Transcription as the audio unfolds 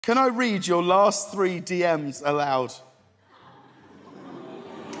Can I read your last 3 DMs aloud?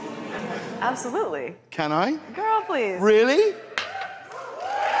 Absolutely. Can I? Girl, please. Really?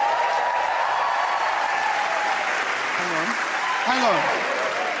 Hang on.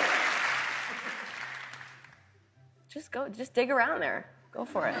 Just dig around there. Go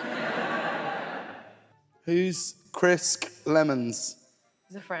for it. Who's Crisk Lemons?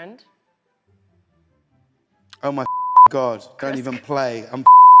 He's a friend. Oh my God, don't even play. I'm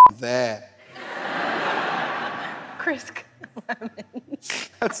there. Crisk Lemons.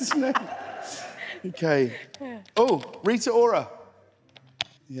 That's his name. Okay. Oh, Rita Ora.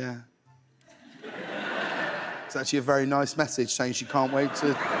 Yeah. It's actually a very nice message saying she can't wait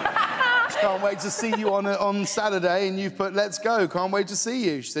to see you on Saturday, and you've put, let's go, can't wait to see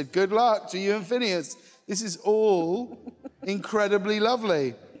you. She said, good luck to you and Phineas. This is all incredibly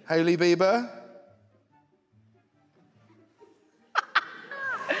lovely. Hailey Bieber.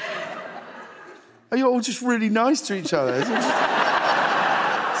 Are you all just really nice to each other?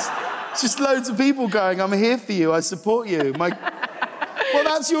 It's just loads of people going, I'm here for you, I support you. Well,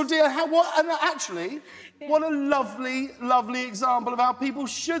 that's your deal. What a lovely, lovely example of how people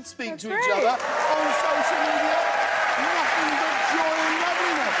should speak to each other on social media.